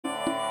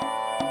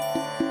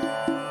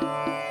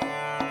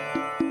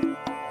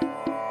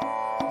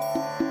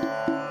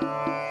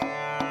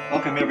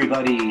Welcome,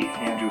 everybody.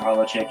 Andrew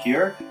Holacek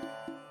here.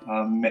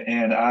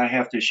 And I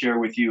have to share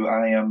with you,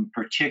 I am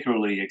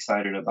particularly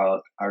excited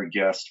about our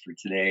guest for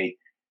today,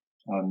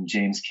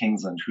 James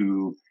Kingsland,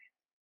 who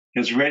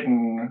has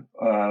written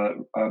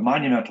a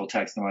monumental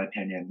text, in my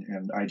opinion.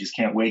 And I just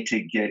can't wait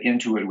to get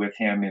into it with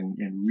him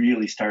and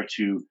really start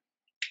to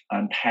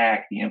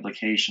unpack the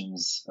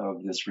implications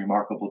of this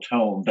remarkable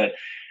tome. But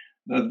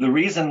the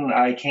reason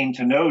I came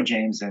to know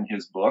James and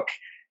his book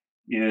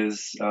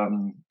is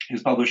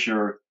his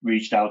publisher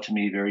reached out to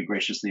me very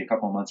graciously a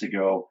couple of months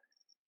ago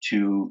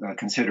to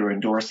consider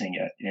endorsing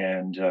it.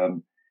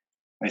 And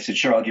I said,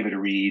 sure, I'll give it a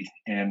read.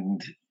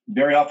 And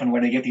very often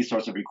when I get these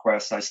sorts of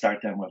requests, I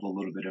start them with a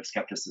little bit of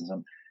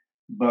skepticism.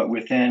 But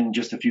within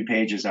just a few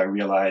pages, I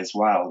realized,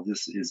 wow,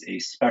 this is a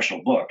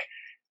special book.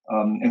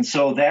 And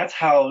so that's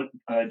how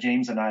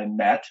James and I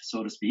met,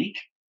 so to speak.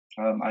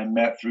 I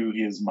met through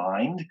his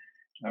mind.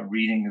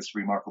 Reading this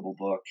remarkable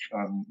book,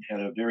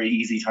 had a very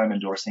easy time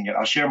endorsing it.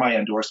 I'll share my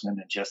endorsement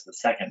in just a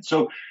second.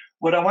 So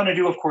what I want to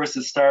do, of course,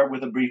 is start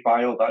with a brief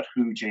bio about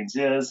who James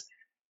is,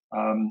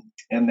 and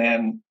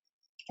then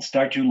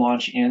start to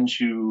launch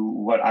into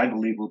what I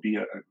believe will be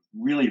a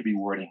really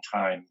rewarding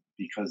time,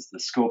 because the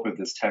scope of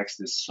this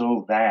text is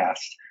so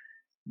vast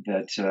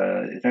that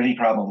if any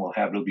problem we'll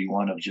have, it'll be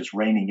one of just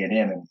reining it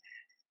in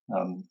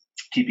and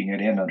keeping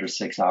it in under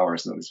 6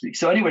 hours, so to speak.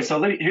 So anyway,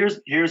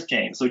 here's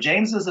James. So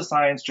James is a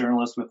science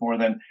journalist with more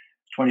than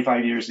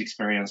 25 years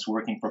experience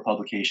working for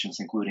publications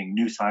including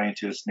New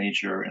Scientist,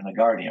 Nature, and The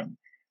Guardian.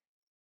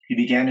 He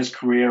began his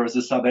career as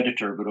a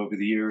sub-editor, but over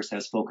the years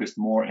has focused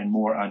more and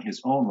more on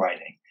his own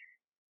writing,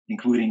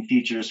 including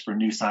features for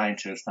New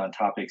Scientist on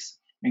topics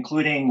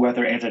including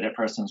whether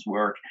antidepressants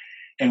work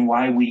and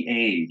why we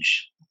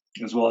age,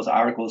 as well as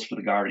articles for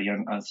The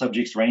Guardian on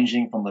subjects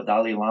ranging from the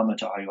Dalai Lama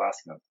to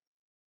ayahuasca.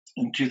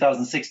 In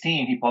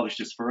 2016, he published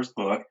his first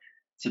book,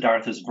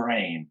 Siddhartha's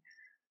Brain,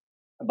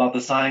 about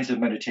the science of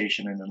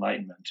meditation and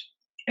enlightenment.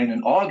 And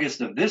in August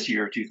of this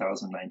year,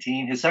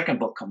 2019, his second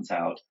book comes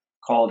out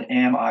called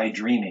Am I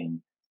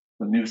Dreaming?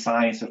 The New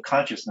Science of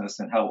Consciousness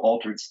and How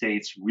Altered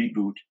States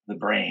Reboot the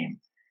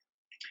Brain.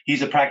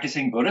 He's a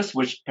practicing Buddhist,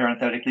 which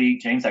parenthetically,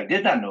 James, I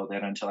did not know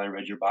that until I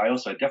read your bio,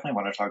 so I definitely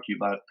want to talk to you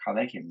about how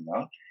that came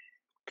about.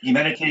 He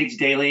meditates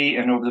daily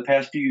and over the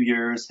past few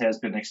years has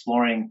been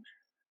exploring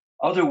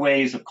other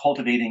ways of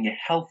cultivating a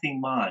healthy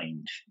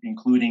mind,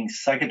 including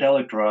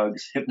psychedelic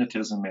drugs,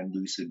 hypnotism, and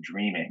lucid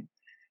dreaming.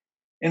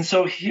 And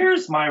so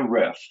here's my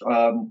riff,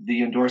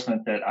 the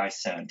endorsement that I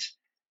sent.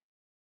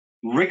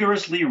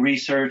 Rigorously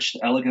researched,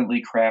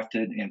 elegantly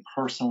crafted, and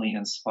personally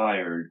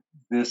inspired,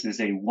 this is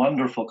a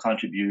wonderful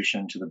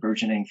contribution to the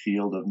burgeoning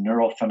field of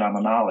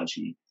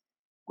neurophenomenology,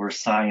 where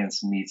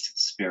science meets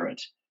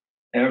spirit.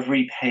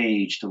 Every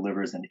page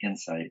delivers an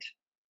insight.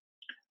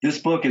 This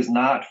book is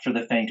not for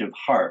the faint of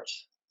heart,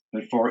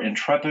 but for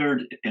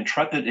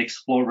intrepid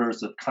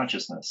explorers of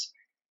consciousness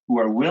who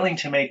are willing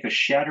to make the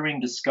shattering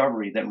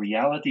discovery that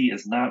reality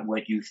is not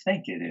what you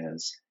think it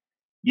is,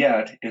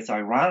 yet it's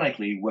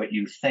ironically what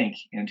you think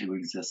into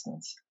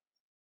existence.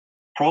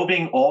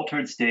 Probing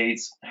altered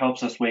states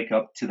helps us wake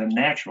up to the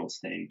natural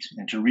state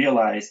and to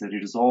realize that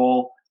it is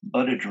all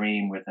but a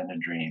dream within a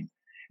dream.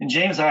 And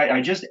James, I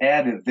just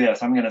added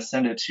this. I'm going to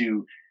send it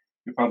to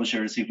your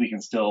publisher to see if we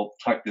can still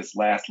tuck this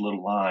last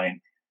little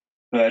line.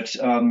 But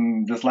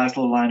this last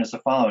little line is the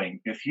following.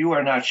 If you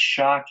are not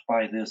shocked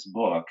by this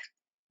book,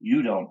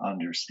 you don't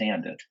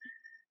understand it,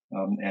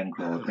 end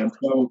quote. And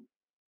so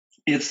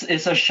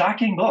it's a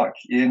shocking book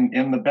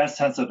in the best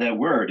sense of that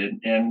word.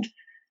 And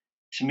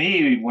to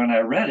me, when I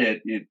read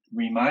it, it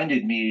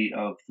reminded me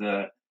of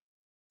the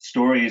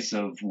stories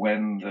of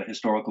when the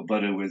historical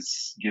Buddha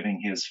was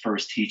giving his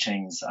first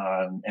teachings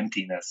on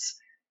emptiness.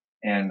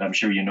 And I'm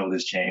sure you know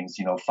this, James,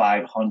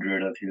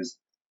 500 of his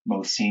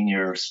most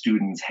senior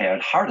students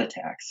had heart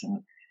attacks.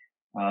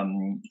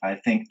 And I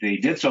think they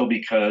did so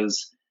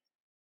because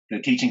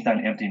the teachings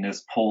on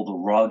emptiness pulled the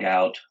rug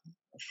out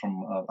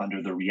from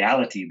under the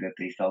reality that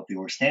they felt they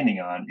were standing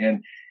on.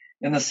 And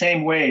in the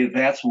same way,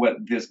 that's what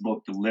this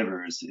book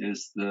delivers,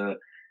 is the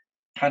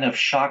kind of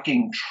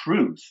shocking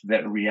truth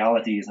that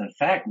reality is in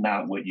fact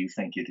not what you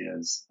think it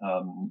is.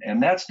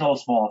 And that's no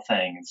small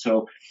thing. And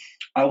so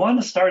I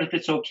want to start, if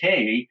it's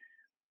okay,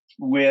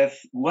 with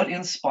what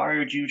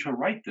inspired you to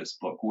write this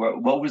book.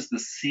 What was the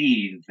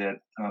seed that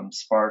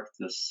sparked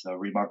this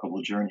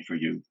remarkable journey for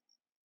you?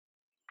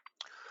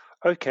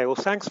 Okay, well,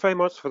 thanks very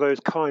much for those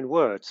kind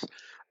words.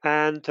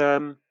 And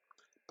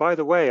by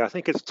the way, I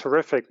think it's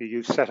terrific that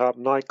you've set up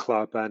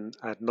nightclub and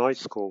night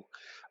school.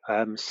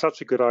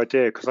 Such a good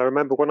idea, because I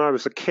remember when I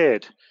was a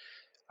kid,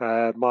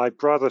 my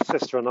brother,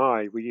 sister, and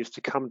I, we used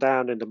to come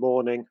down in the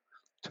morning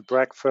to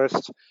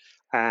breakfast,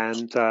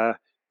 and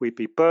we'd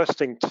be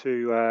bursting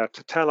to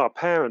tell our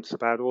parents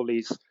about all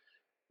these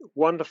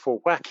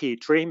wonderful, wacky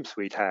dreams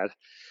we'd had.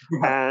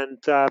 And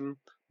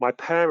my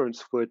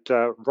parents would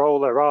roll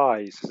their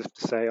eyes as if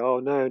to say, oh,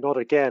 no, not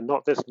again,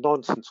 not this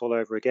nonsense all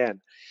over again.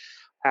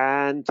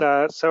 And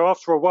so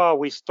after a while,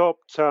 we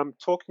stopped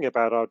talking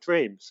about our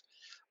dreams.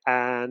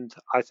 And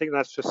I think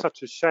that's just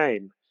such a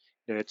shame.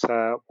 It's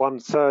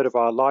 1/3 of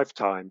our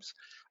lifetimes,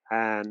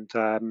 and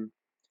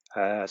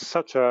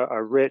such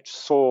a rich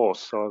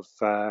source of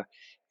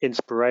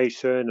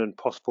inspiration and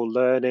possible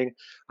learning.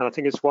 And I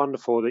think it's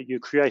wonderful that you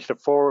created a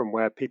forum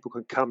where people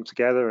can come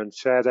together and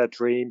share their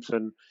dreams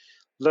and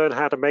learn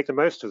how to make the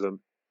most of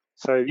them.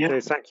 So, Yeah.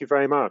 thank you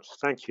very much.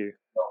 Thank you.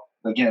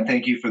 Again,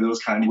 thank you for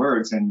those kind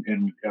words.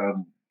 And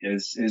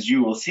as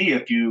you will see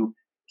if you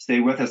stay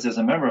with us as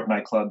a member of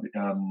my club,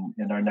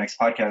 in our next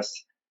podcast,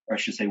 or I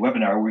should say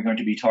webinar, we're going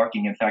to be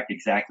talking, in fact,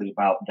 exactly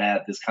about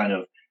that, this kind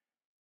of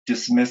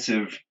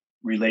dismissive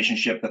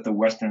relationship that the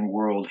Western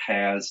world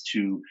has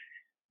to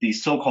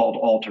these so-called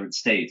altered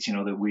states.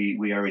 That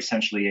we are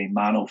essentially a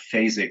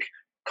monophasic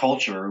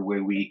culture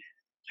where we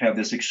have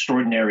this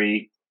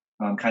extraordinary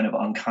kind of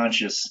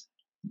unconscious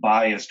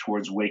bias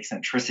towards wake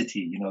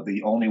centricity.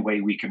 The only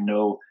way we can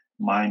know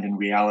mind and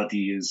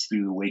reality is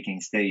through the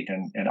waking state.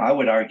 And I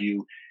would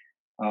argue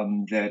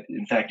that,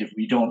 in fact, if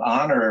we don't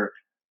honor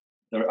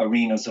the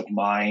arenas of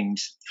mind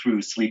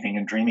through sleeping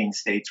and dreaming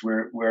states,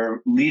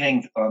 we're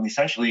leaving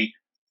essentially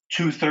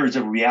 2/3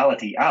 of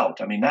reality out.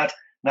 I mean,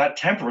 not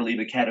temporally,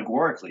 but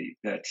categorically,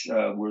 that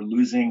we're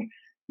losing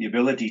the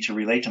ability to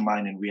relate to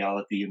mind and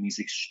reality in these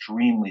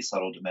extremely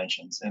subtle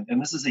dimensions.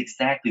 And this is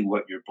exactly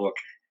what your book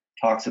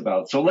talks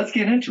about. So let's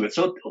get into it.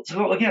 So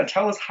again,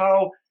 tell us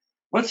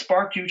what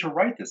sparked you to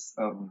write this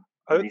amazing.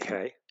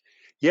 Okay.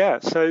 Yeah.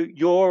 So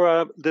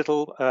your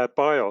little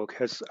biog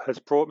has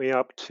brought me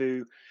up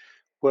to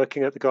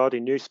working at the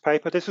Guardian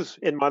newspaper. This was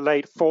in my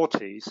late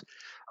 40s,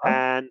 Huh?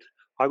 and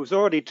I was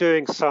already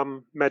doing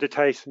some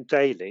meditation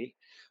daily,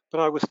 but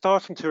I was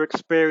starting to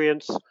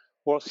experience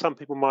what some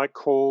people might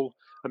call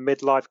a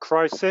midlife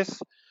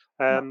crisis.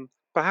 Yeah.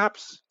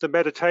 Perhaps the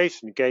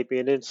meditation gave me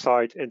an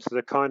insight into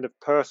the kind of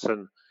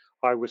person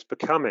I was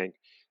becoming,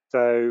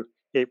 though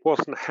it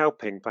wasn't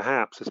helping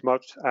perhaps as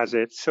much as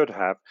it should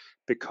have,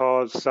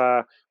 because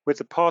with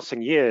the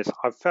passing years,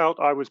 I felt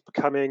I was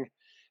becoming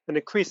an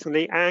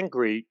increasingly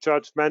angry,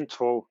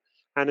 judgmental,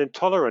 and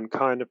intolerant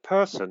kind of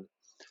person.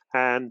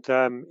 And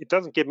it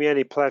doesn't give me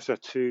any pleasure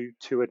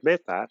to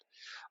admit that.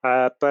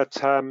 But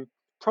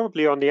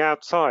probably on the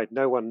outside,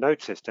 no one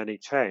noticed any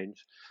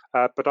change.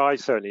 But I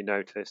certainly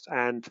noticed.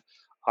 And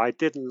I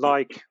didn't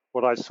like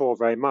what I saw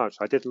very much.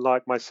 I didn't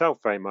like myself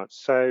very much.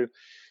 So,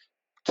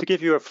 to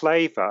give you a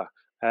flavour,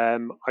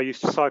 I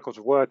used to cycle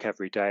to work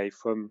every day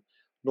from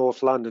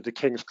North London to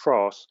King's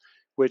Cross,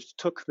 which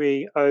took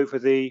me over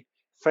the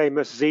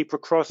famous zebra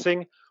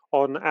crossing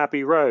on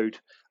Abbey Road,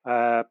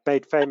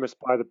 made famous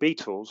by the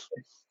Beatles.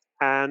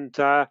 And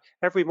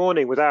every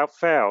morning, without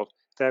fail,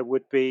 there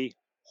would be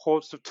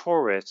hordes of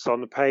tourists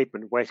on the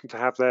pavement waiting to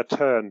have their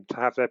turn, to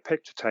have their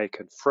picture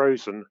taken,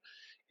 frozen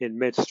in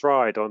mid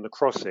stride on the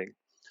crossing.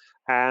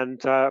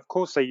 And of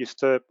course, they used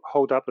to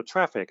hold up the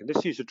traffic, and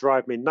this used to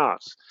drive me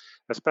nuts,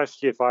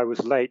 especially if I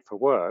was late for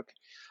work.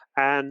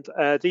 And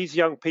these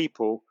young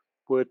people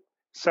would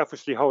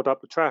selfishly hold up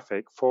the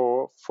traffic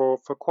for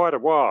quite a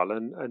while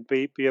and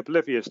be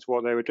oblivious to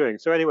what they were doing.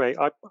 So anyway,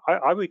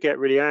 I would get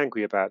really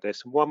angry about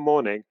this. And one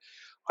morning,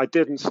 I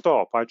didn't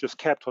stop. I just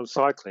kept on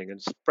cycling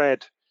and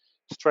sped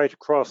straight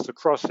across the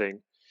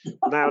crossing,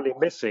 narrowly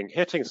missing,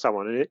 hitting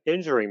someone and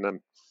injuring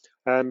them.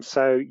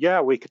 So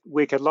yeah, we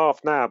could laugh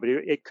now, but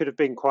it could have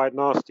been quite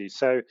nasty.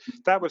 So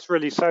that was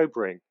really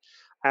sobering,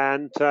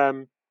 and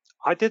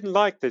I didn't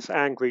like this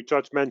angry,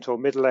 judgmental,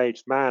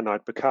 middle-aged man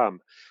I'd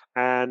become,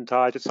 and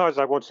I decided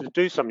I wanted to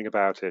do something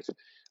about it,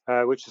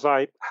 which is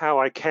how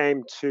I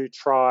came to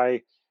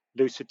try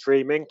lucid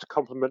dreaming to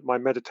complement my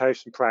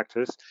meditation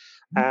practice,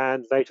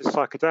 and later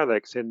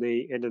psychedelics in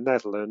the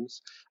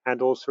Netherlands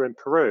and also in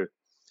Peru.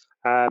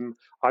 Um,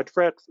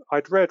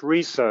 I'd read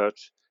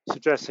research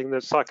suggesting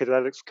that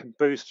psychedelics can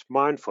boost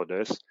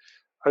mindfulness,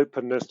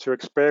 openness to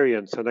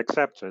experience, and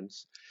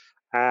acceptance.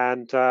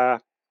 And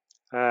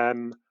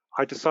um,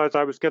 I decided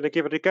I was going to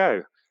give it a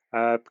go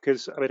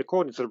because, I mean,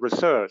 according to the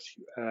research,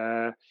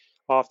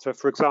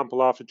 for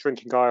example, after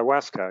drinking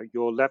ayahuasca,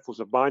 your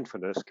levels of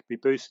mindfulness could be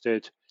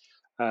boosted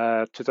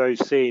to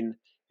those seen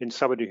in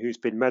somebody who's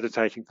been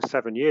meditating for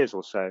 7 years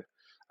or so,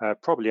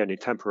 probably only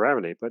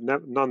temporarily, but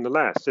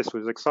nonetheless, this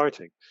was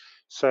exciting.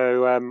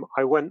 So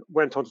I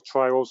went on to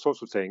try all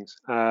sorts of things,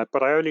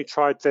 but I only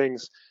tried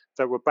things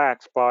that were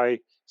backed by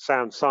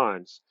sound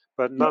science.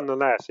 But Yeah.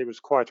 nonetheless, it was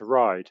quite a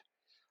ride.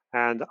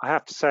 And I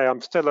have to say, I'm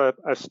still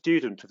a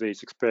student of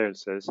these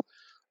experiences.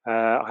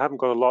 I haven't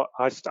got a lot.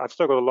 I've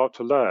still got a lot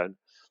to learn.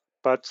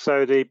 But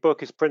so the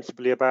book is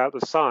principally about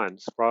the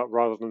science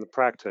rather than the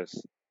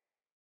practice.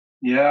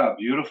 Yeah,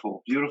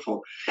 beautiful,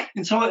 beautiful.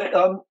 And so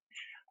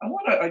I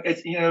want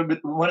to, but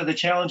one of the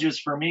challenges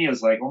for me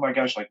is like, oh my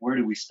gosh, like where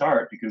do we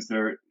start? Because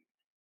there,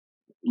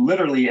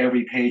 literally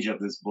every page of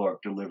this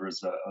book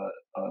delivers a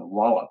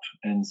wallop,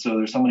 and so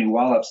there's so many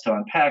wallops to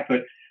unpack.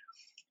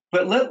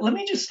 But let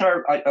me just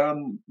start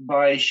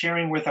by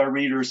sharing with our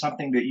readers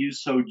something that you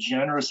so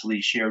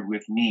generously shared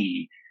with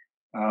me.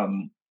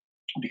 Um,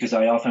 because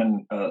I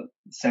often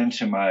send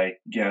to my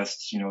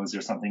guests, is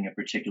there something in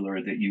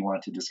particular that you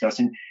want to discuss?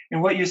 And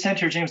what you sent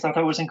here, James, I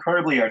thought was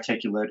incredibly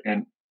articulate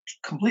and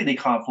completely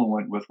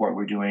confluent with what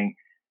we're doing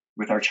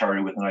with our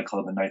charter with the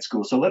nightclub and night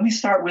school. So let me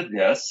start with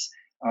this.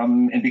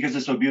 And because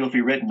it's so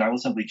beautifully written, I will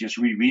simply just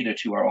reread it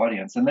to our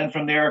audience. And then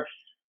from there,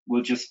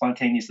 we'll just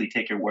spontaneously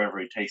take it wherever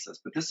it takes us.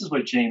 But this is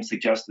what James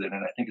suggested,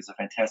 and I think it's a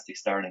fantastic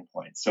starting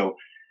point. So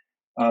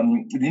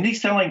the unique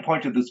selling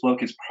point of this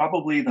book is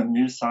probably the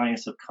new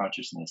science of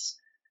consciousness,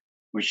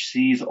 which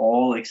sees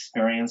all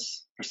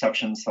experience,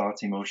 perceptions,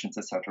 thoughts, emotions,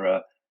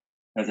 etc.,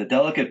 as a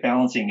delicate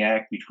balancing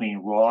act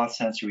between raw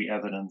sensory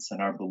evidence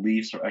and our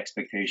beliefs or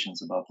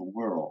expectations about the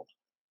world.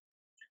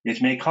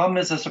 It may come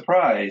as a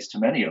surprise to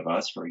many of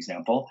us, for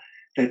example,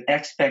 that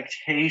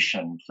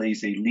expectation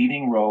plays a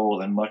leading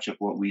role in much of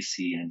what we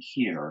see and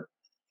hear.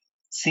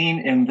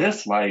 Seen in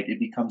this light, it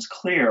becomes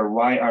clear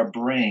why our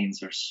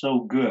brains are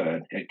so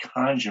good at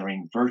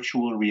conjuring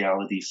virtual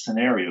reality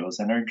scenarios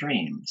in our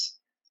dreams.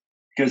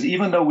 Because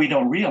even though we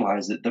don't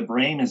realize it, the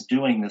brain is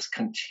doing this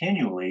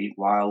continually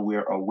while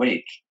we're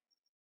awake.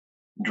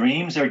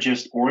 Dreams are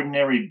just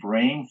ordinary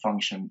brain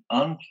function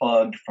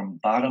unplugged from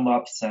bottom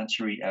up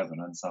sensory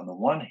evidence on the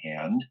one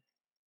hand,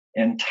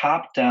 and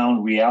top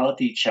down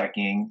reality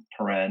checking,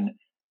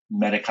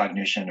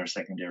 metacognition or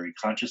secondary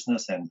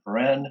consciousness, and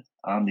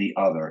on the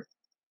other.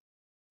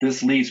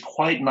 This leads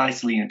quite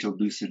nicely into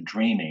lucid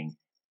dreaming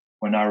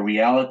when our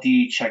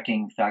reality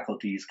checking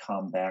faculties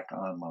come back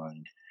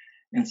online.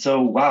 And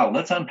so, wow,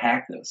 let's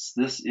unpack this.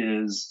 This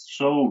is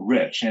so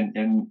rich.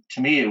 And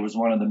to me, it was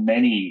one of the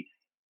many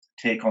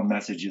take home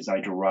messages I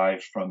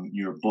derived from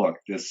your book,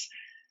 this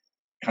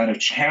kind of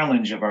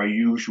challenge of our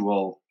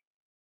usual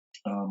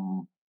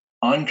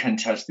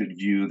uncontested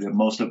view that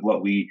most of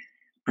what we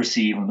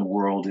perceive in the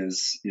world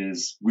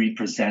is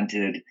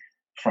represented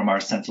from our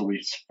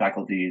sensory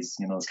faculties,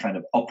 this kind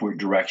of upward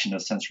direction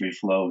of sensory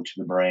flow to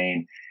the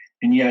brain.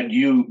 And yet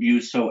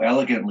you so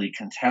elegantly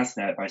contest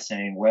that by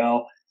saying,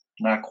 well,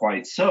 not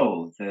quite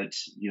so, that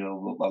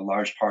a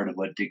large part of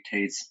what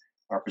dictates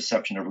our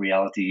perception of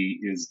reality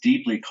is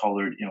deeply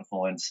colored,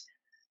 influenced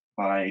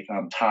by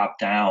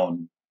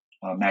top-down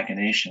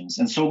machinations.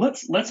 And so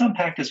let's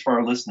unpack this for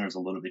our listeners a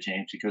little bit,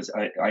 James, because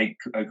I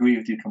agree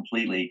with you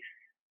completely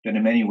that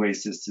in many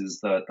ways this is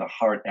the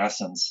heart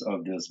essence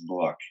of this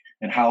book,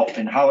 and how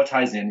it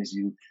ties in, as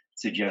you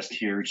suggest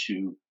here,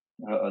 to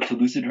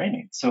lucid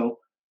dreaming. So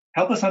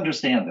help us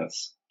understand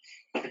this.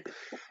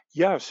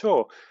 Yeah,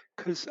 sure.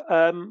 Because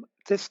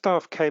this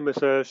stuff came as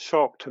a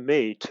shock to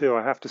me too,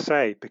 I have to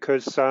say,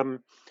 because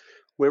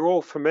we're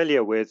all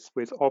familiar with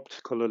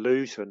optical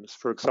illusions.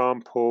 For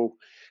example,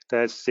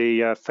 there's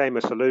the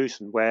famous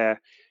illusion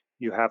where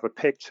you have a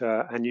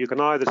picture and you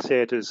can either see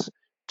it as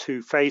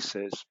two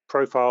faces,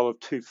 profile of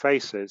two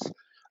faces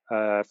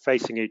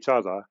facing each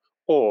other,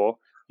 or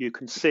you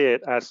can see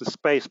it as the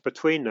space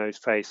between those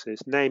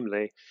faces,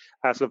 namely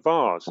as a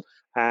vase.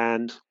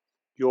 And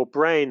your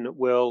brain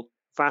will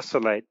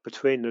vacillate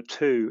between the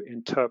two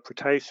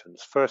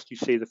interpretations. First you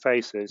see the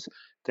faces,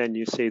 then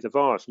you see the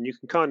vase, and you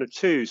can kind of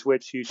choose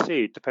which you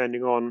see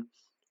depending on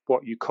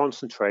what you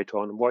concentrate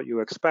on and what you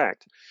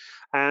expect.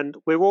 And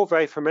we're all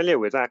very familiar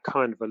with that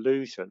kind of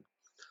illusion.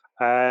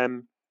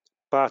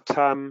 But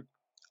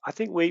I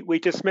think we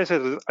dismiss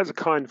it as a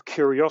kind of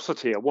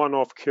curiosity, a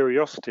one-off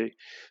curiosity.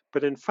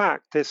 But in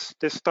fact, this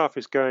stuff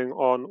is going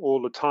on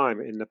all the time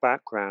in the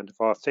background of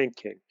our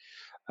thinking.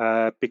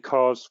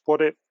 Because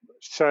what it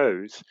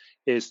shows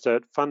is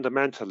that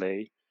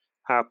fundamentally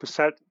our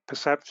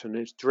perception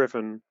is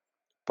driven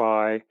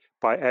by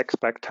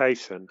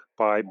expectation,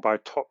 by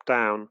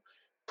top-down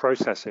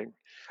processing,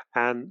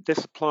 and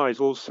this applies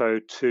also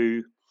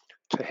to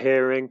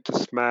hearing, to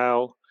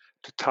smell,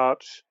 to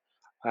touch,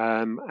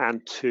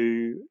 and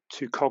to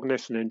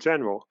cognition in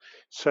general.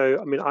 So,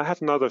 I mean, I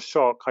had another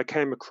shock. I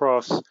came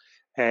across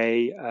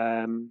a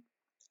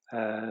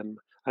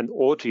an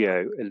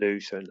audio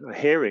illusion, a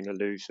hearing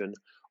illusion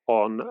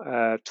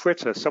on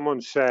Twitter.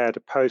 Someone shared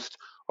a post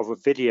of a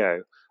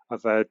video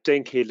of a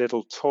dinky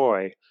little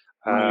toy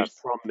from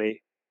the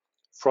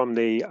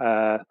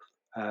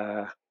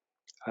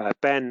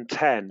Ben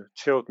 10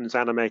 children's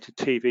animated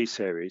TV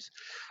series,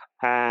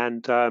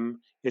 and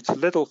it's a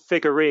little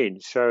figurine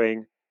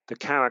showing the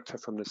character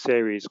from the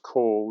series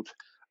called.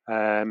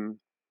 Let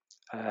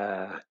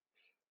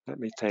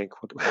me think.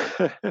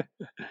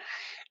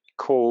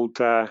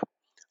 Called.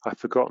 I've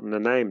forgotten the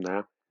name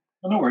now.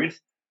 Oh, no worries.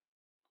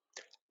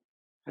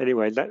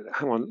 Anyway,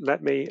 hang on.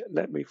 Let me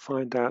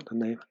find out the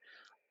name.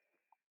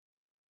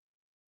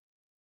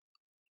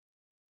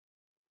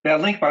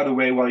 That link, by the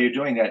way, while you're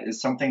doing that,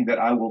 is something that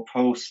I will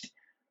post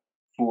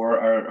for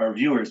our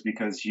viewers,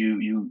 because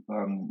you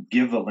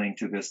give a link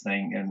to this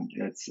thing, and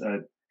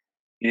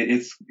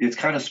it's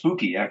kind of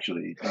spooky,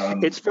 actually.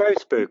 It's very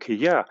spooky,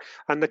 yeah.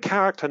 And the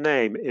character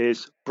name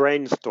is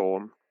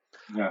Brainstorm.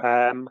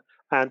 Yeah.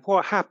 And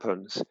what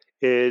happens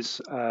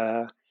is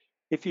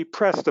if you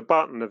press the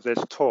button of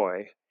this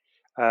toy,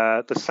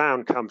 the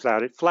sound comes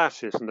out. It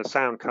flashes, and the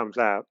sound comes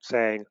out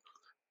saying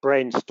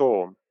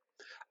Brainstorm.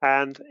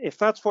 And if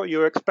that's what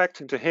you're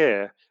expecting to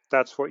hear,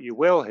 that's what you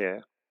will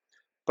hear.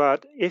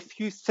 But if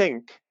you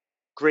think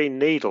green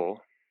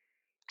needle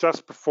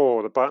just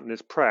before the button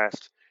is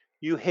pressed,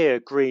 you hear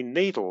green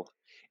needle.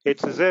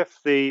 It's as if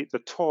the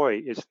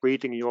toy is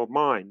reading your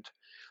mind,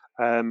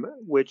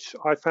 which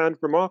I found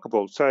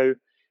remarkable. So,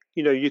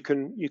 you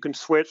can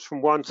switch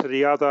from one to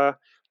the other,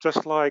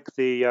 just like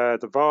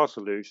the vase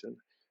illusion.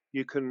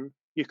 You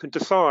can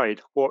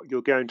decide what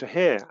you're going to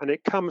hear, and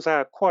it comes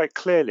out quite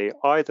clearly,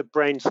 either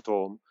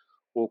brainstorm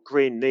or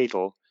green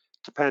needle,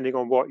 depending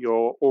on what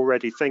you're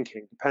already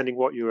thinking, depending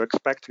what you're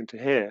expecting to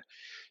hear.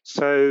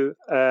 So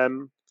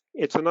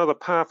it's another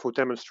powerful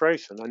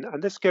demonstration,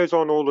 and this goes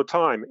on all the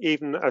time,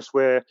 even as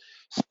we're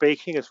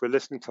speaking, as we're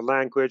listening to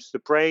language. The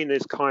brain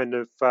is kind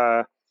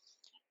of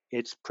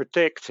it's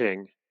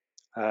predicting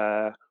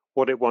uh,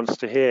 what it wants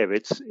to hear.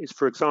 It's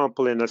for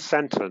example, in a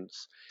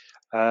sentence,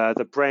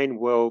 the brain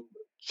will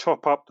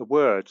chop up the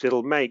words.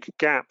 It'll make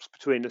gaps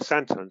between the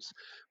sentence.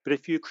 But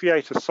if you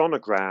create a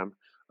sonogram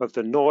of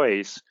the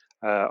noise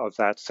of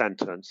that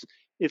sentence,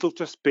 it'll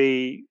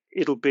be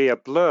a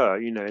blur.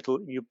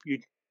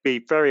 You'd be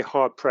very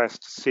hard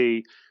pressed to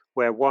see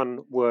where one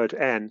word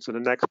ends and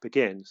the next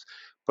begins.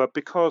 But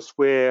because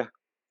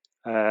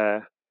uh,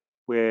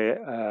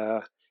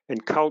 we're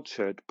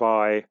encultured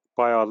by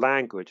our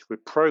language, we're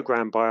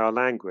programmed by our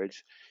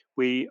language.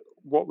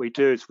 What we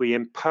do is we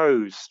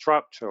impose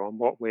structure on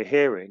what we're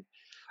hearing,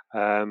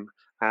 um,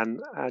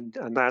 and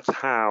that's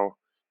how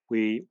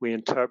we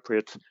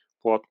interpret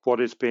what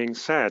is being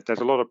said. There's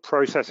a lot of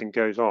processing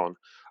goes on,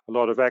 a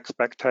lot of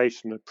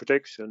expectation and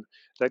prediction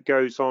that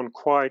goes on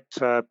quite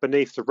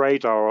beneath the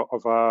radar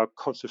of our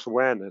conscious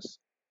awareness.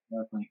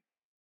 Definitely.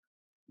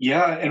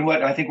 Yeah, and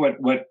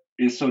what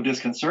is so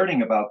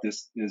disconcerting about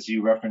this, as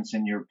you reference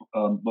in your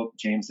book,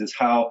 James, is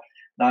how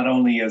not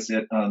only is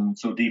it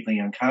so deeply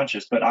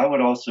unconscious, but I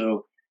would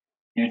also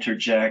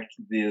interject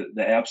the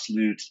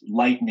absolute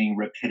lightning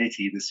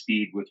rapidity, the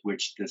speed with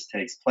which this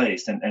takes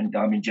place. And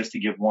I mean, just to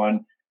give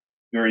one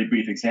very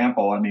brief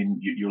example, I mean,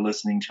 you're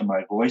listening to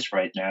my voice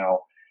right now,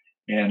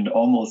 and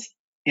almost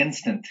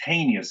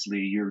instantaneously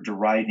you're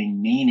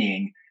deriving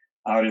meaning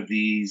out of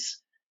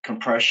these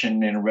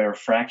compression and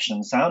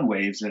rarefaction sound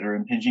waves that are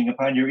impinging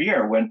upon your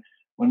ear,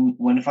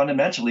 when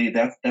fundamentally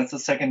that's a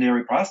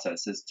secondary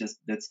process. It's just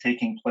that's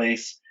taking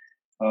place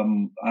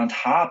on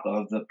top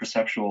of the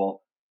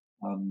perceptual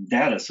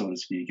data, so to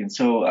speak. And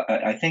so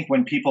I think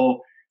when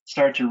people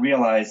start to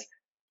realize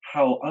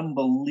how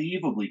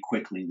unbelievably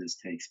quickly this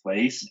takes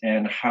place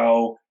and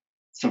how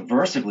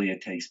subversively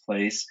it takes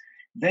place,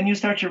 then you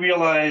start to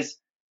realize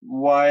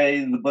why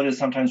the Buddha is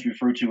sometimes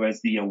referred to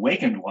as the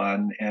awakened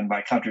one, and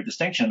by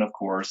contradistinction, of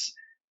course,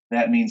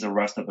 that means the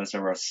rest of us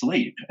are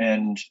asleep.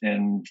 And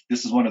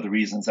this is one of the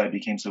reasons I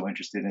became so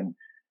interested in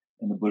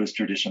the Buddhist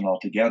tradition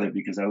altogether,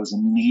 because I was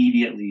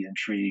immediately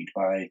intrigued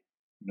by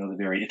the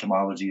very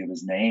etymology of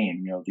his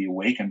name, the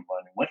awakened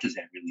one, and what does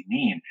that really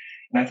mean?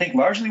 And I think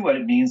largely what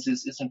it means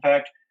is in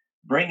fact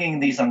bringing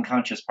these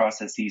unconscious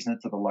processes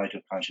into the light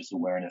of conscious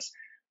awareness,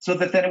 so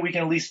that then we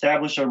can at least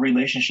establish a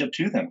relationship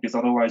to them, because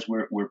otherwise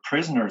we're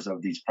prisoners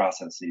of these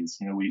processes.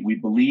 We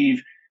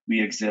believe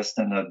we exist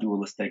in a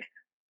dualistic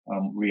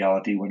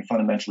reality, when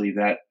fundamentally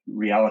that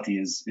reality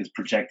is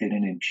projected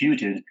and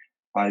imputed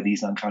by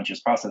these unconscious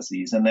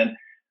processes. And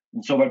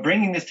so by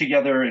bringing this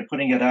together and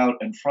putting it out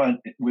in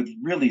front with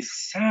really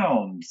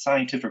sound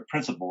scientific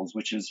principles,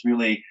 which is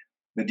really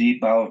the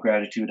deep bow of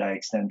gratitude I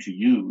extend to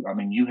you. I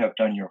mean, you have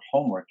done your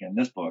homework in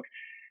this book,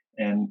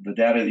 and the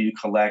data that you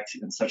collect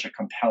in such a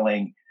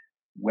compelling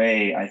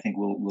way, I think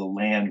will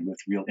land with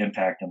real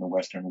impact in the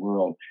Western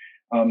world.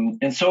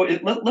 And so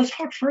let's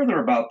talk further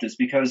about this,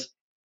 because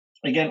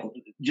again,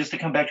 just to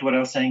come back to what I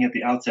was saying at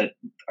the outset,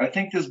 I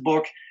think this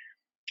book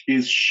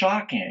is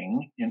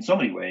shocking in so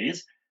many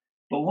ways,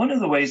 but one of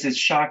the ways it's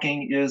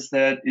shocking is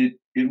that it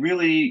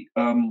really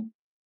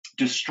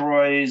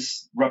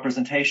destroys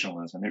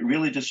representationalism. It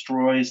really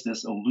destroys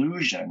this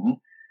illusion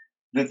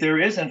that there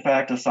is, in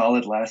fact, a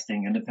solid,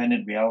 lasting,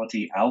 independent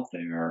reality out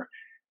there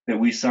that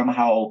we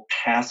somehow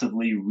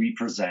passively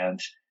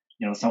represent,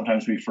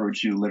 sometimes referred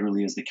to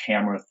literally as the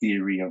camera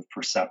theory of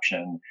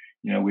perception.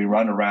 We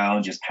run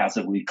around just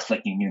passively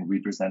clicking and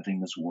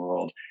representing this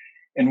world.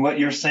 And what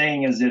you're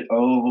saying is that,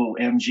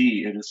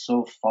 OMG, it is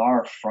so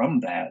far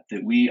from that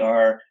we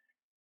are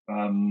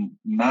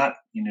not,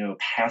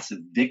 passive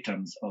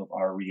victims of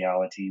our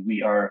reality.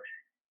 We are,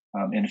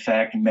 in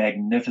fact,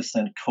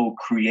 magnificent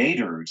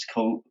co-creators,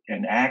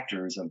 and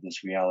actors of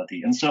this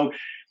reality. And so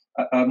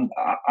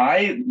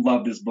I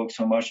love this book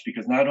so much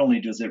because not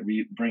only does it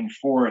bring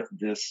forth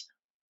this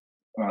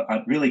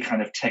really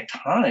kind of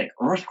tectonic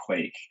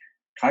earthquake,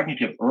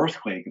 cognitive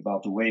earthquake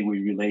about the way we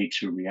relate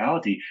to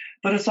reality,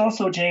 but it's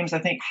also, James, I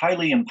think,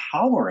 highly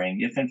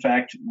empowering if, in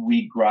fact,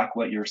 we grok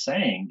what you're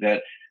saying,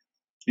 that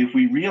if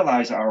we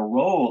realize our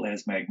role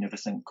as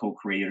magnificent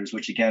co-creators,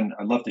 which again,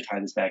 I love to tie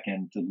this back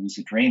into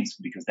lucid dreams,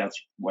 because that's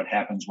what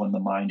happens when the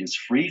mind is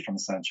free from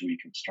sensory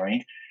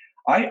constraint.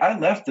 I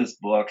left this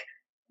book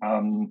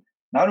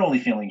not only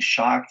feeling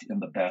shocked in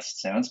the best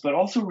sense, but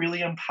also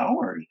really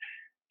empowered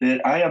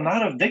that I am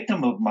not a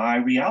victim of my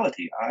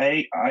reality.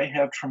 I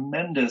have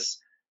tremendous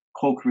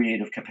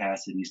co-creative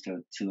capacities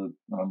to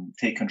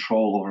take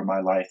control over my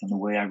life and the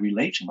way I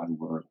relate to my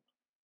world.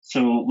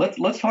 So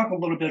let's talk a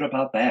little bit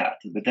about that,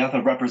 the death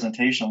of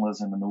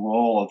representationalism and the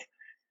role of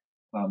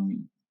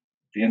um,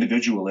 the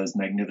individual as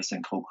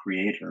magnificent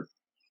co-creator.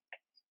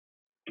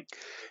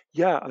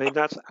 Yeah, I mean,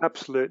 that's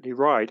absolutely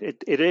right.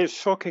 It is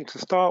shocking to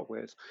start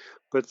with,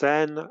 but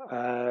then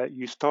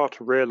you start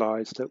to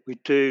realize that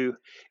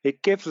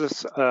it gives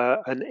us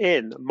an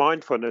in,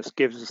 mindfulness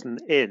gives us an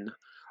in,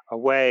 a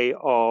way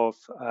of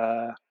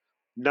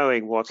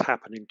knowing what's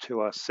happening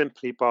to us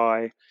simply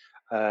by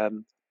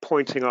um,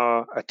 pointing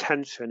our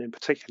attention in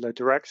particular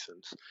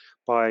directions,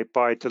 by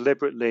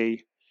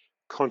deliberately,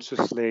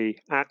 consciously,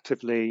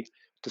 actively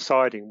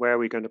deciding where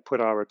we're going to put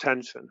our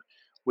attention.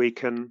 We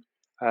can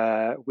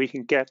we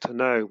can get to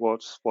know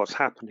what's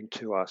happening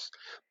to us.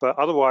 But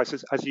otherwise,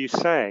 as you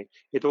say,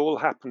 it all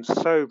happens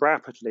so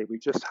rapidly. We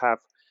just have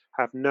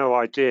no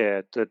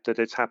idea that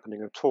it's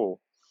happening at all.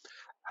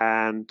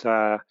 And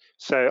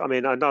so, I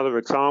mean, another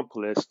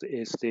example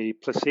is the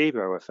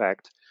placebo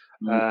effect,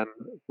 Mm. um,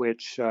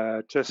 which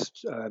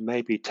just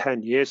maybe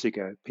 10 years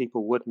ago,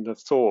 people wouldn't have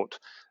thought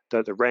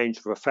that the range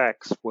of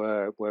effects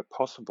were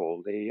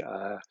possible.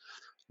 The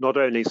not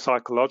only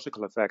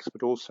psychological effects,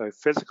 but also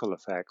physical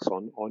effects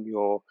on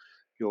your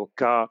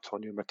gut,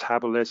 on your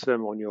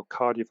metabolism, on your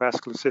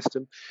cardiovascular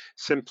system.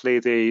 Simply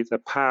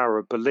the power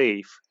of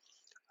belief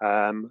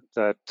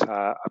that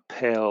a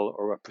pill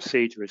or a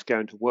procedure is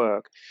going to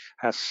work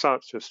has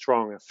such a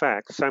strong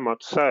effect, so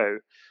much so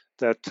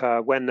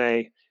that when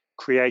they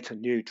create a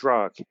new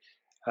drug,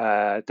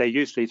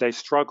 they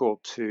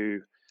struggle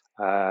to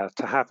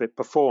have it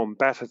perform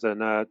better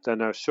than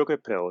a sugar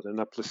pill, than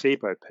a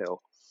placebo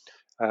pill.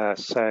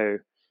 So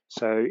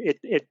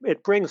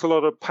it brings a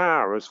lot of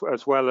power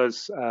as well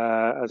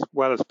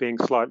as being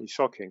slightly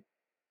shocking.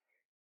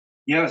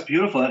 Yeah, it's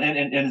beautiful,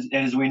 and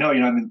as we know,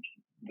 I mean,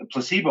 the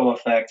placebo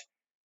effect,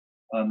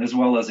 as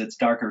well as its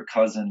darker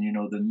cousin,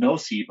 the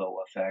nocebo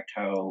effect,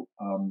 how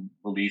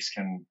beliefs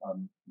can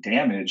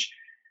damage.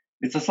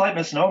 It's a slight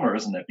misnomer,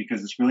 isn't it?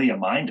 Because it's really a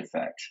mind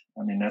effect.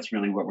 I mean, that's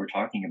really what we're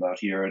talking about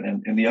here.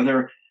 And the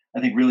other, I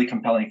think, really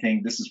compelling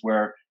thing, this is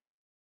where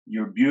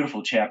your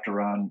beautiful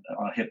chapter on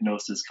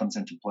hypnosis comes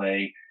into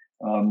play.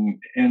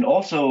 And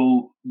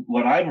also,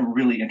 what I'm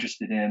really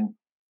interested in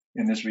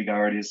this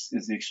regard is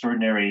the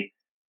extraordinary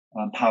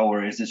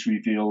power as it's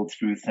revealed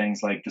through things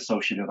like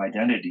dissociative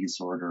identity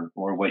disorder,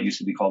 or what used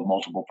to be called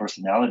multiple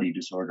personality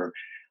disorder.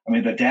 I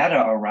mean, the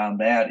data around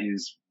that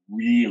is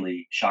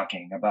really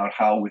shocking about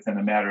how within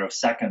a matter of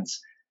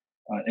seconds,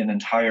 an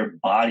entire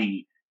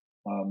body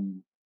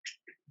um,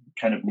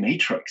 kind of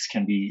matrix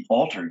can be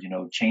altered,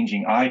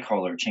 changing eye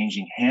color,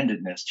 changing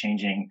handedness,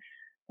 changing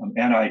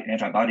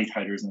antibody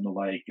titers and the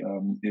like.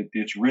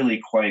 It's really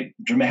quite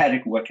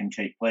dramatic what can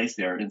take place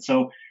there. And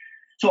so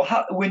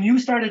when you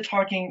started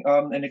talking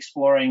and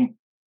exploring,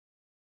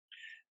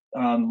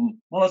 well,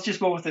 let's just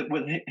go with it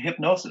with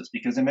hypnosis,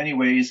 because in many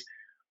ways,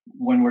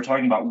 when we're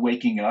talking about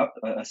waking up,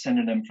 a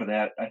synonym for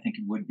that, I think,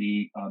 would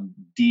be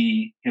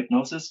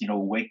de-hypnosis.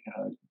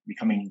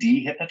 Becoming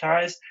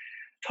de-hypnotized.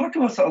 Talk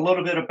to us a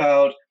little bit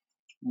about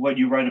what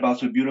you write about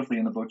so beautifully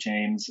in the book,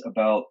 James,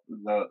 about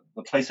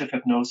the place of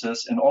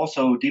hypnosis, and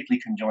also deeply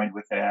conjoined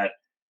with that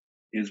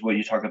is what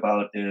you talk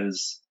about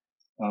is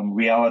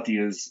reality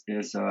is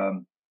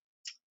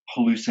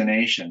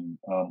hallucination,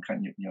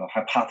 kind of,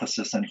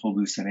 hypothesis and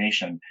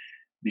hallucination,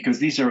 because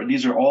these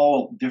are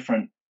all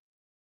different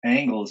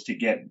angles to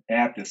get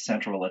at this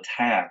central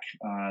attack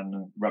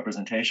on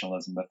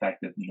representationalism, the fact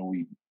that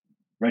we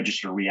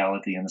register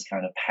reality in this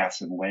kind of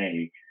passive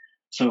way.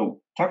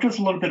 So talk to us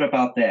a little bit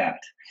about that.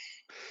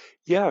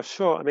 Yeah,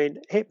 sure. I mean,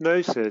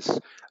 hypnosis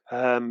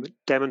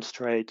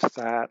demonstrates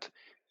that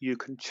you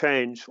can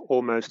change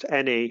almost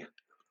any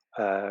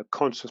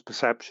conscious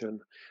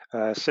perception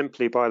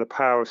simply by the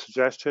power of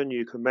suggestion.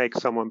 You can make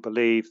someone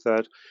believe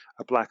that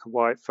a black and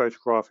white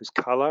photograph is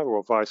color,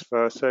 or vice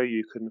versa.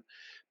 You can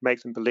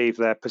make them believe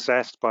they're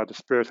possessed by the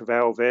spirit of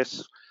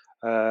Elvis,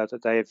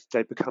 that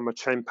they've become a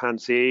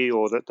chimpanzee,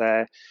 or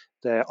that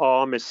their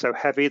arm is so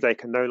heavy they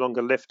can no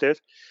longer lift it.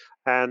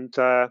 And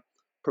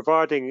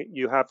providing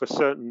you have a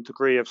certain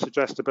degree of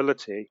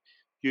suggestibility,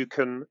 you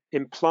can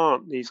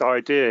implant these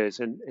ideas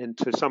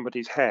into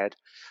somebody's head.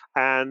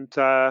 And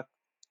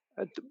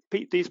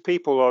these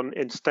people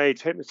in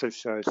stage hypnosis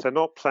shows, they're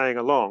not playing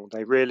along.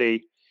 They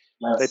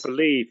Yes.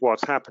 believe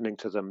what's happening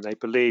to them. They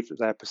believe that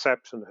their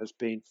perception has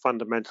been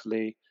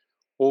fundamentally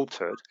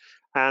altered.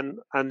 And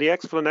the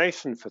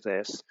explanation for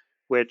this,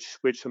 which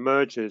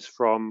emerges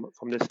from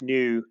this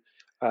new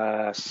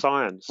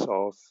science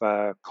of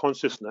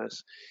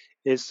consciousness,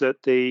 is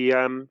that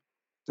the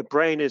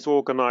brain is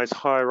organized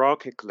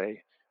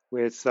hierarchically,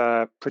 with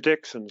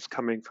predictions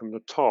coming from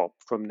the top,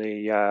 from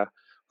the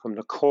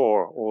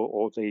core,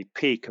 or the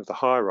peak of the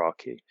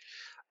hierarchy.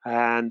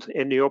 And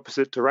in the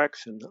opposite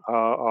direction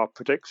are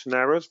prediction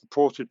errors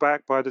reported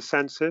back by the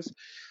senses.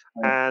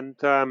 Right.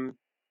 And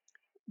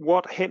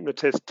what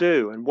hypnotists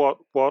do, and what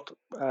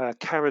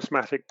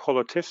charismatic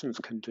politicians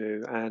can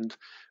do, and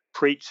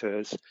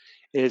preachers,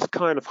 is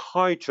kind of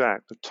hijack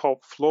the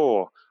top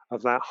floor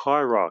of that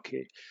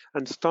hierarchy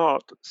and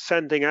start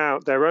sending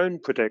out their own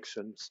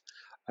predictions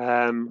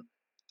um,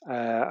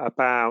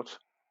 about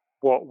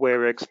what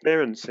we're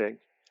experiencing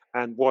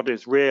and what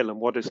is real and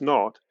what is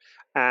not.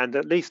 And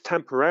at least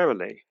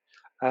temporarily,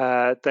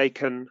 they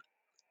can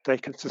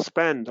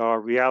suspend our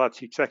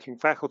reality checking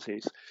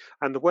faculties.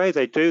 And the way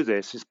they do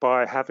this is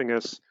by having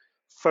us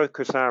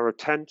focus our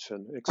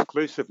attention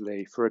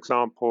exclusively, for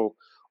example,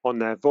 on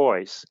their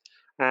voice.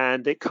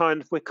 And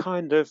we're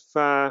kind of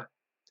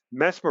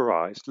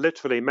mesmerized,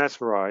 literally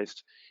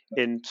mesmerized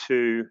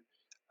into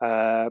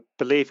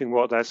believing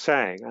what they're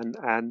saying.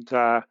 And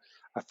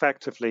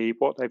effectively,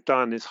 what they've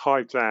done is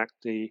hijack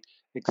the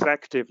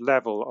executive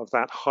level of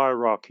that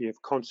hierarchy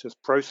of conscious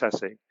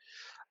processing.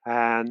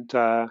 And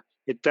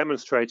it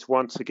demonstrates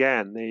once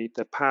again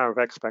the power of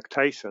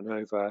expectation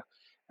over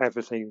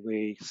everything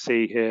we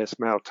see, hear,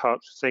 smell,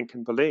 touch, think,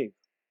 and believe.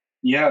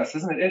 Yes,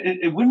 isn't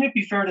it? Wouldn't it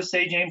be fair to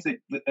say, James,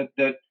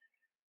 that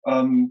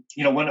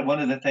one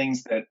of the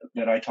things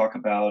that I talk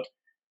about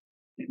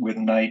with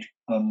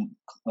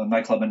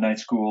nightclub and night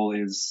school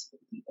is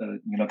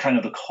kind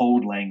of the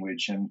code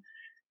language and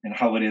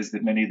how it is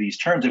that many of these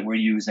terms that we're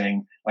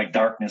using, like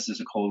darkness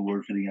is a code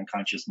word for the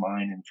unconscious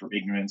mind, and for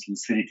ignorance,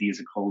 lucidity is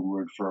a code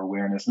word for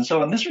awareness. And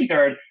so in this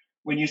regard,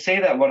 when you say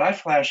that, what I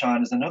flash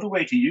on is another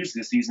way to use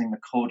this using the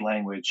code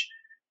language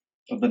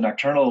of the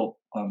nocturnal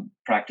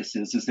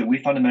practices is that we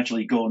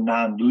fundamentally go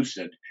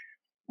non-lucid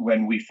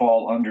when we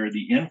fall under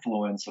the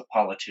influence of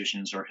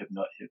politicians or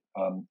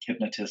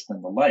hypnotists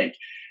and the like.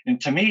 And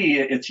to me,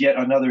 it's yet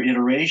another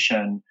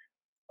iteration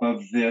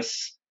of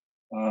this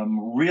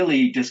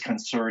really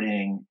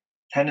disconcerting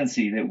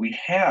tendency that we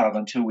have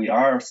until we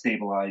are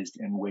stabilized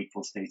in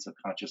wakeful states of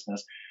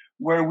consciousness,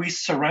 where we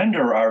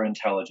surrender our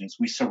intelligence,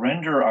 we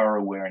surrender our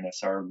awareness,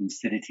 our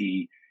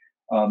lucidity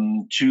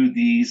to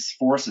these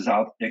forces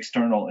out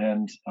external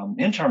and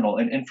internal.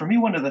 And for me,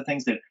 one of the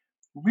things that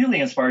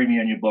really inspired me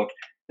in your book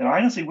that I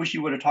honestly wish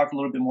you would have talked a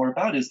little bit more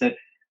about is that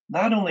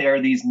not only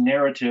are these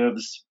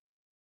narratives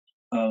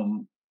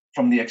from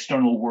the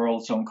external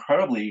world so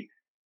incredibly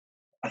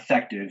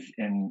effective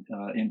in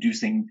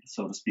inducing,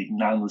 so to speak,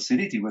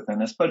 non-lucidity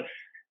within us, but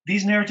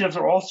these narratives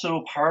are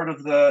also part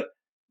of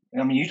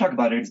you talk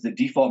about it as the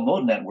default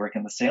mode network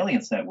and the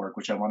salience network,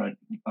 which I want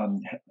to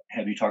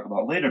have you talk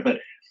about later. But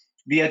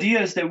the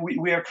idea is that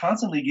we are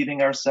constantly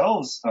giving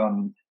ourselves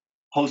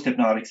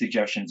post-hypnotic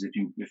suggestions,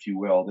 if you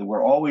will, that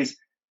we're always,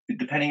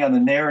 depending on the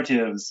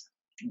narratives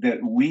that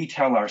we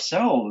tell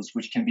ourselves,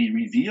 which can be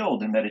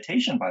revealed in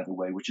meditation, by the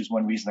way, which is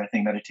one reason I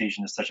think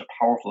meditation is such a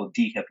powerful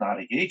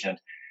de-hypnotic agent.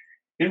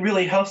 It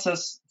really helps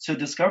us to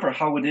discover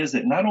how it is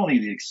that not only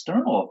the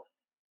external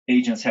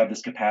agents have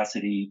this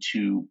capacity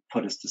to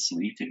put us to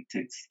sleep,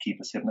 to keep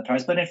us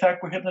hypnotized, but in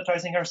fact, we're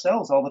hypnotizing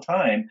ourselves all the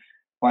time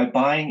by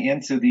buying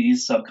into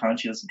these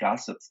subconscious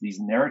gossips, these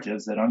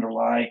narratives that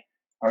underlie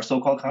our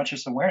so-called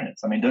conscious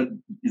awareness. I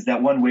mean, is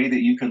that one way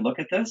that you could look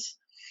at this?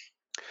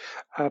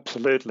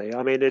 Absolutely.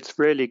 I mean, it's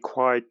really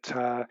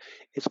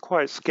it's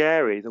quite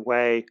scary the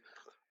way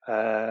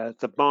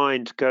the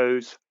mind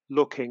goes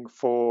looking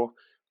for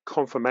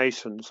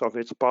confirmations of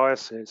its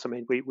biases. I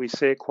mean, we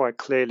see it quite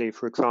clearly,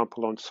 for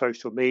example, on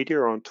social media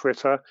or on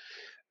Twitter.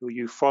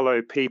 You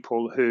follow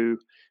people who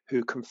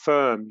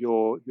confirm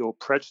your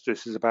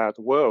prejudices about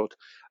the world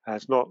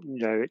as not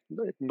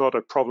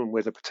a problem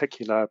with a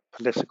particular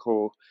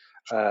political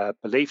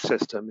belief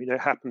system. It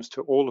happens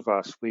to all of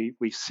us. We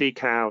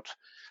seek out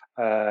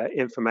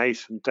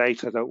information,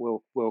 data that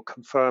will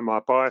confirm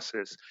our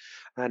biases,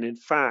 and in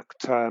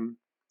fact,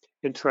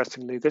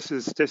 interestingly, this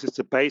is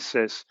the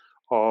basis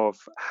of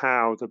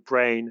how the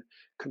brain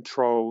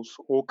controls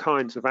all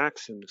kinds of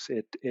actions.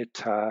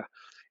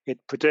 It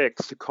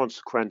predicts the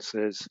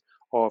consequences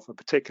of a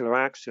particular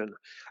action,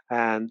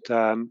 and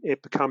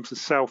it becomes a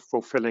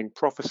self-fulfilling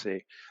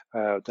prophecy.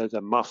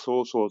 The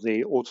muscles or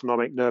the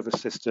autonomic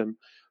nervous system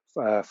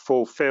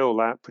fulfill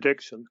that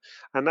prediction,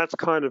 and that's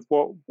kind of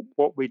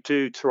what we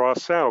do to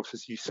ourselves,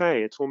 as you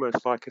say. It's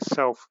almost like a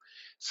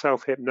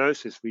self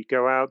hypnosis. We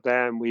go out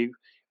there and we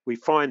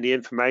find the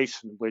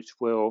information which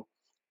will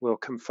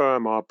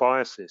confirm our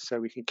biases, so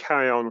we can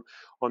carry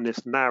on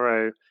this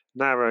narrow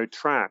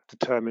track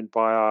determined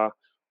by our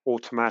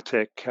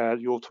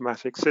the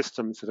automatic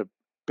systems that are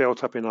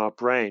built up in our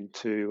brain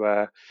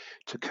to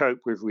cope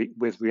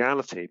with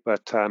reality.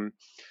 But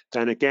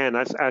then again,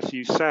 as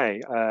you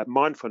say,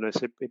 mindfulness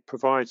it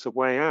provides a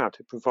way out.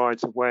 It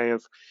provides a way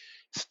of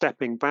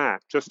stepping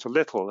back just a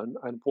little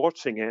and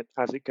watching it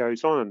as it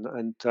goes on,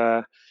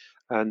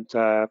 and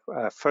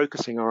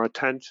focusing our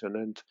attention.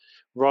 And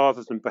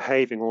rather than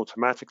behaving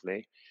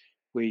automatically,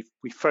 we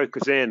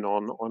focus in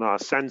on our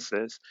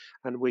senses,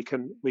 and we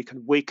can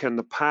weaken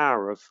the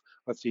power of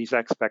these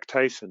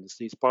expectations,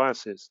 these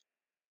biases.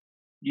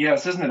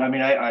 Yes, isn't it? I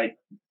mean, I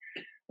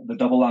the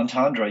double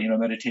entendre,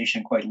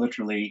 meditation quite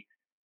literally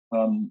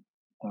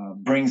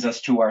brings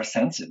us to our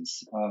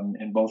senses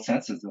in both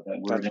senses of that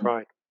word. That's And to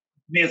right.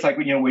 me, it's like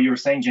what you were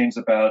saying, James,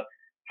 about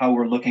how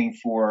we're looking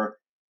for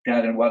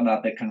that and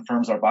whatnot that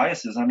confirms our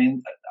biases. I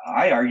mean,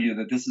 I argue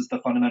that this is the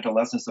fundamental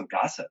essence of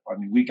gossip. I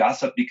mean, we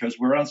gossip because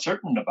we're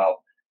uncertain about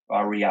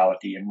our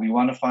reality, and we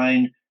want to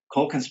find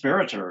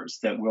co-conspirators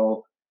that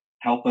will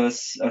help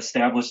us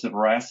establish the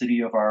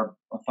veracity of our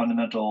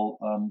fundamental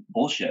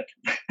bullshit.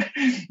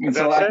 And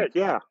so That's I, it,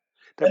 yeah.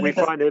 That I we think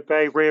that's find it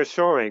very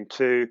reassuring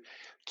to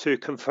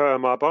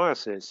confirm our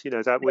biases. You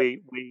know, that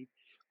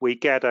we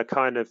get a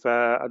kind of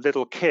a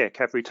little kick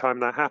every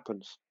time that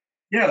happens.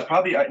 yeah, it's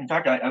probably. In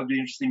fact, I would be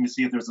interesting to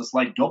see if there's a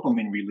slight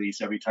dopamine release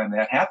every time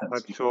that happens.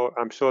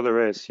 I'm sure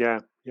there is. Yeah,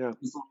 yeah.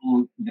 This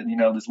little,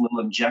 this little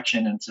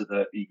injection into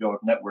the egoic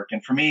network.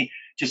 And for me,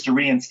 just to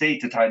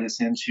reinstate, to tie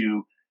this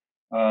into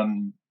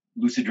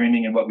lucid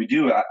dreaming and what we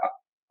do,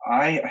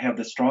 I have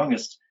the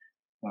strongest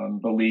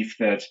belief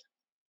that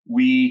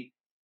we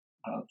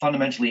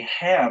fundamentally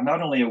have,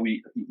 not only are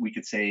we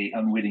could say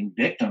unwitting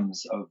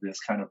victims of this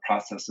kind of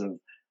process of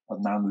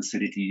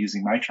non-lucidity,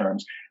 using my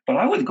terms, but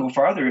I would go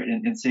farther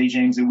and say,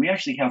 James, that we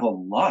actually have a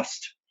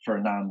lust for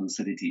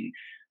non-lucidity.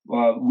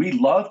 We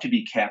love to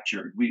be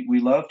captured. We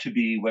love to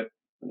be what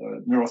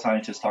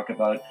neuroscientists talk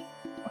about.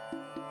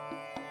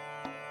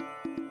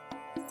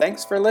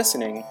 Thanks for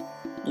listening.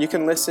 You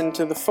can listen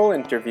to the full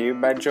interview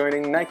by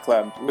joining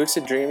Nightclub,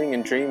 Lucid Dreaming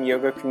and Dream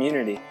Yoga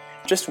Community.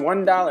 Just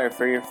 $1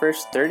 for your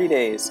first 30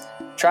 days.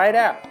 Try it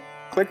out.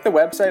 Click the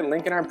website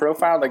link in our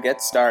profile to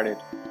get started.